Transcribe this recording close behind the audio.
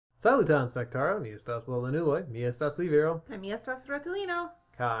Saluton, spectaro, mi estas la lanuloi, mi estas Liviro. Kaj mi estas Ratulino.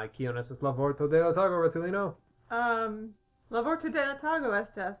 Kai, kion estas la vorto de la tago, Ratulino? La vorto de la tago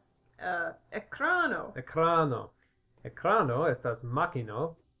estas ekrano. Ekrano. Ekrano estas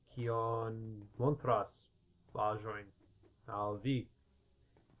makino, kion montras aĵojn al vi.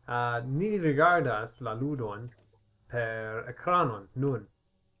 Ni rigardas la ludon per ekranon nun.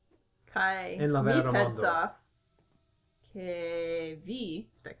 Kaj En la mi vera mondo. pensas ke vi,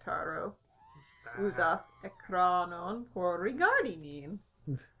 spektaro, uzas ekranon por rigardi nin.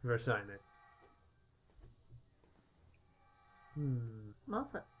 Verŝajne.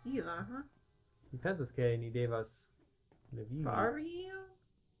 Malfacila, Mi pensas ke ni devas levigi fari ion?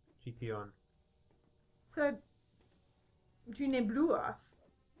 ĉi tion. Sed ĝi ne bluas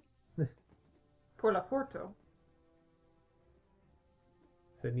por la forto.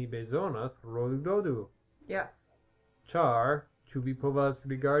 Se ni bezonas rodu. Yes. Ĉar, ĉu vi povas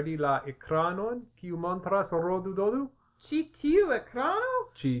rigardi la ekranon, kiu montras rodu? Ĉi tiu ekrano?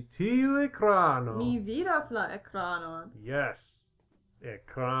 Ĉi tiu ekrano. Mi vidas la ekranon. Yes.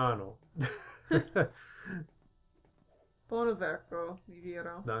 Ekrano. Bona verko, mi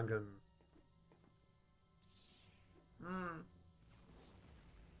viro. Dankon.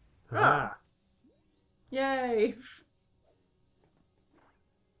 Ah. Yay!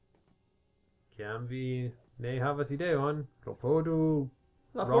 Kiam vi ne havas ideon, klopodu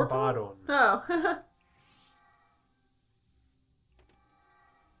La forto? rompadon. Oh.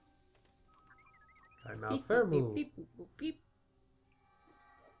 Kaj Beep, malfermu. beep, beep, beep, beep.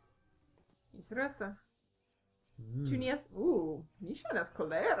 Interesa. Ĉu ni es... ni ŝajnas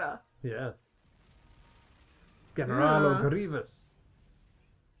kolera. Yes. Generalo Ah. Grievous.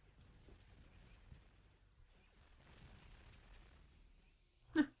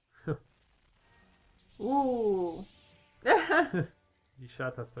 Vi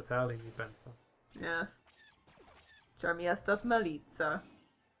ŝatas batali, mi pensas. Yes. Ĉar mi estas malica.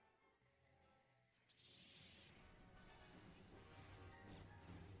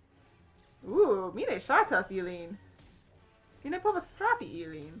 Mi ne ŝatas ilin. Vi ne povas frapi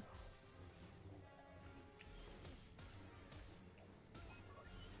ilin.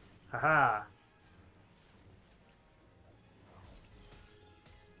 Haha.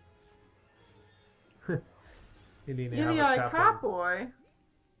 Ili ne havas Iliaj kapon. kapoj.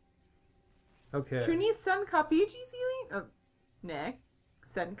 Okay. Ĉu ni senkapigis ilin? Ne.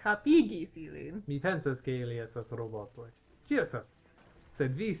 Senkapigis ilin. Mi pensas ke ili estas robotoj. Ĝi estas.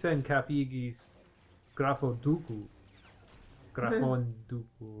 Sed vi senkapigis grafo duku. Grafon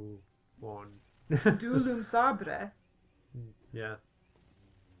duku. Bon. Dulum sabre. Yes.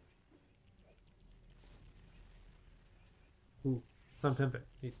 Samtempe,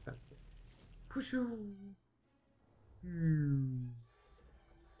 mi pensas. Pushu.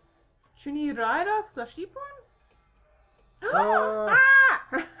 Ĉu ni rajdas la ŝipon? Ah!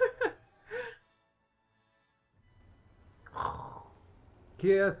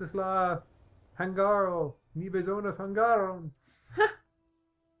 Kie estas la hangaro? Ni bezonas hangaron.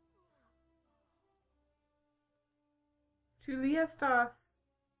 Ĉu li estas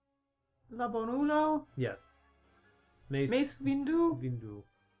la bonulo? Yes. Mace Windu? Windu.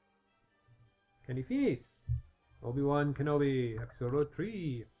 Kaj ni finis. Obi-Wan Kenobi, episodo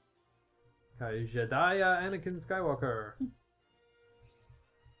 3. Kaj Ĵedaja Anakin Skywalker.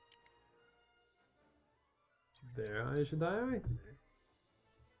 There is Ĵedajoj.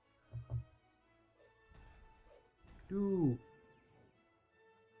 Du.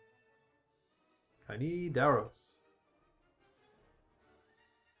 Kaj ni daros.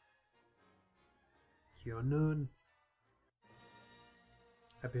 Kion nun?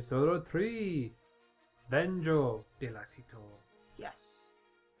 Episodo 3. Venĝo de la Sito. Yes.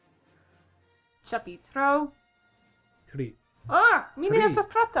 Ĉapitro. 3. Mi ne Tri. estas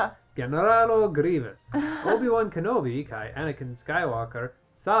prata. Generalo Grievous. Obi-Wan Kenobi kaj Anakin Skywalker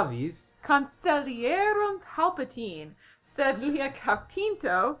savis Kancelieron Palpatine. Sed lia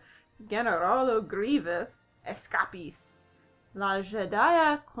kaptinto, Generalo Grievous, eskapis. La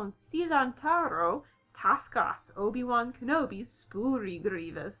Ĵedaja Konsilantaro taskas Obi-Wan Kenobis spuri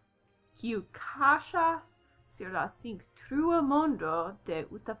Grievous, kiu kaŝas sur la sinktrua mondo de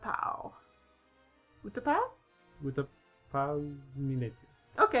Utapau. Utapau? Utapau minetius.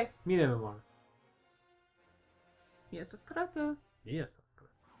 Ok, Mi ne memoras. mi estas prata. Mi estas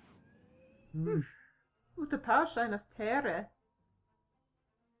preta. Utapau ŝajnas tere,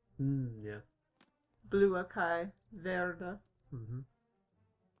 Yes. blua kaj verda.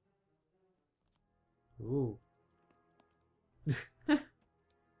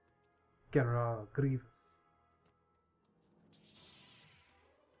 Generalo Grievous.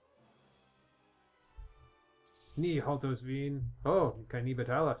 Ni haltos vin. Oh, kaj ni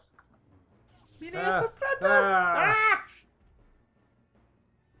batalas. Mi ne estas preta!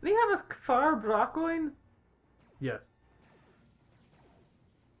 Li havas kvar brakojn? Yes.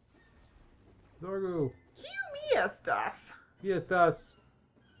 Zorgu. Kiu mi estas? Vi estas...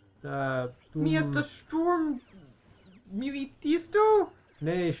 Sturm... Mi estas sturm... militisto?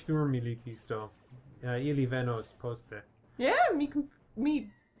 Ne sturmilitisto. Ili venos poste. Yeah,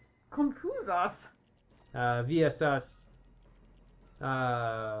 mi confusas. Vi estas...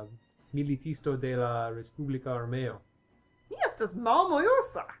 militisto de la Respublica Armeo. Mi estas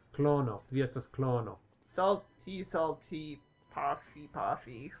malmojosa. Clono. Vi estas clono. Salti, salti, pafi,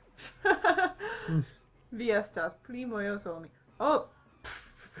 pafi. Vi estas pli mojoso ol mi. Oh,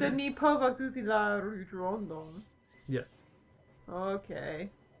 sed ni povas uzi la rudrondon. Yes. Okay.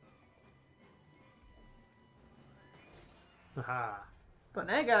 Aha.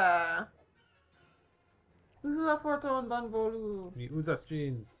 Bonega! Uzu la forton, bonvolu. Mi uzas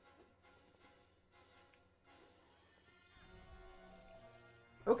ĝin.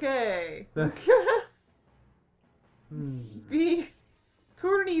 Okay. Hmm. Vi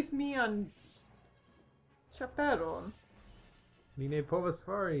turnis mian ĉaperon. Mi ne povas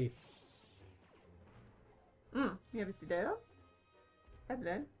fari. Mi havis ideo?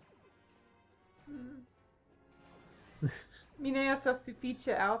 Eble. Mi ne estas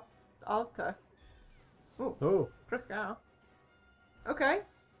sufiĉe alta. Oh, Preskaŭ. Okay.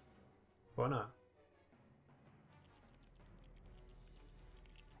 bona.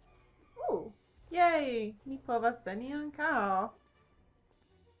 Yay! Mi povas veni ankaŭ.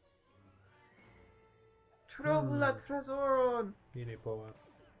 Trovu la trezoron. Mi ne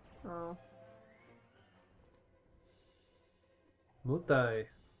povas. Oh. Multaj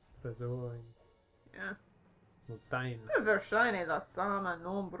trezorojn. Yeah. Multajn. Verŝajne la sama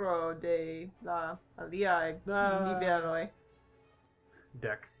nombro de la aliaj niveloj.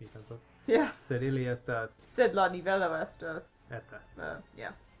 10, mi pensas. Yes. Sed ili estas... Sed la nivelo estas... Eta.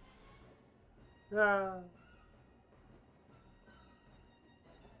 Yes.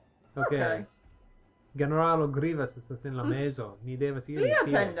 Okay. Generalo Grievous estas en la mezo. Ni devas iri Li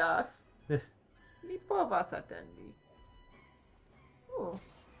tie. atendas. Mi povas atendi.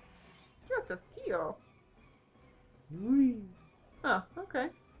 Kio estas tio? Ui. Okay.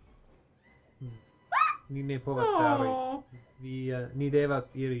 Ni ne povas stari. Ni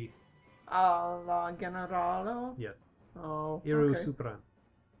devas iri. Al la generalo? Yes. Okay. Iru supran.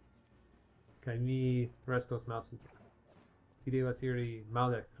 Kaj mi restos malsupra. Vi devas iri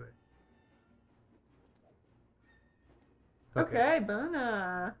maldekstre. Okay,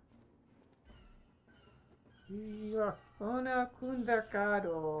 bona. Ja. Bona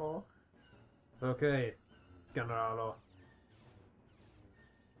kunverkado. Okay, generalo.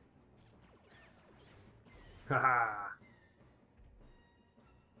 Haha.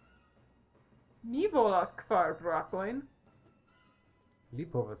 Mi volas kvar brakojn. Li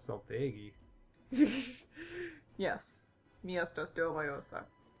povas saltegi. Yes, mi estas do mojosa.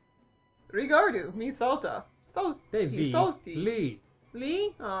 Rigardu, mi saltas. Hey, vi. Salti. Li.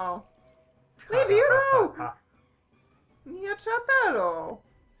 Li? Oh. Li viru! Mia ĉapelo!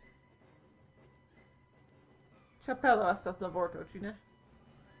 Ĉapelo estas la vorto, ĉu ne?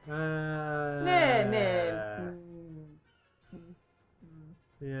 Ne.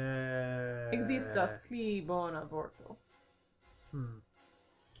 Yeah. Ekzistas pli bona vorto.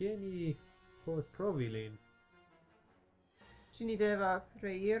 Kie ni povas trovi lin? Ĉu ni devas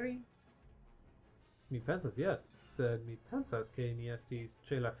reiri? Mi pensas yes, sed mi pensas ke ni estis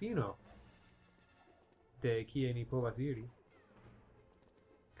ĉe la fino de kie ni povas iri.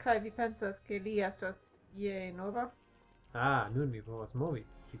 Kaj vi pensas ke li estas je nova? Nun mi povas movi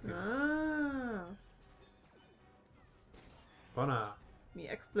ĉi tie. Bona. Mi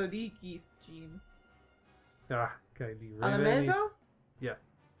eksplodigis ĝin. Kaj li Al la revenis. mezo?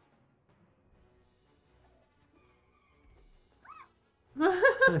 Yes.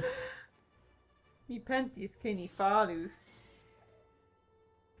 Mi pensis ke ni falus.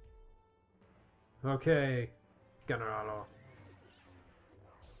 Okay, generalo.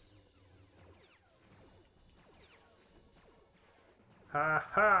 Ha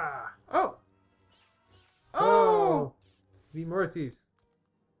ha! Oh! Vi mortis.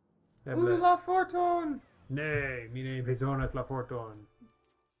 Uzu la forton! Ne, mi ne bezonas la forton.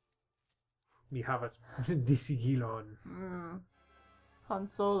 Mi havas disigilon. Han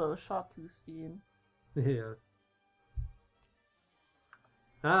Solo ŝatus vin. Yes.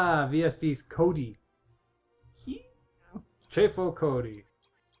 Vi estis Cody. Kiu? Ĉefo Cody.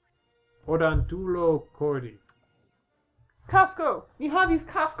 Odantulo Cody. Kasko! Mi havis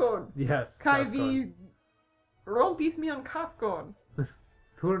kaskon! Yes. Kaj Kaskon. vi rompis mian cascon.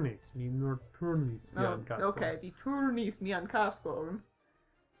 Turnis, mi nur turnis mian cascon. Okay, vi turnis mian cascon.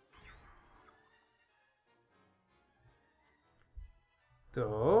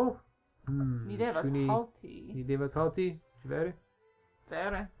 Do. Ni devas halti. Ni devas halti, vere?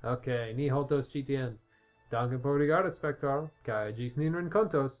 Vere. Okay, ni haltos ĉi tien. Danke por rigardo, spektaro, kaj ĝis nin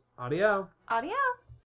renkontos. Adiaŭ! Adiaŭ!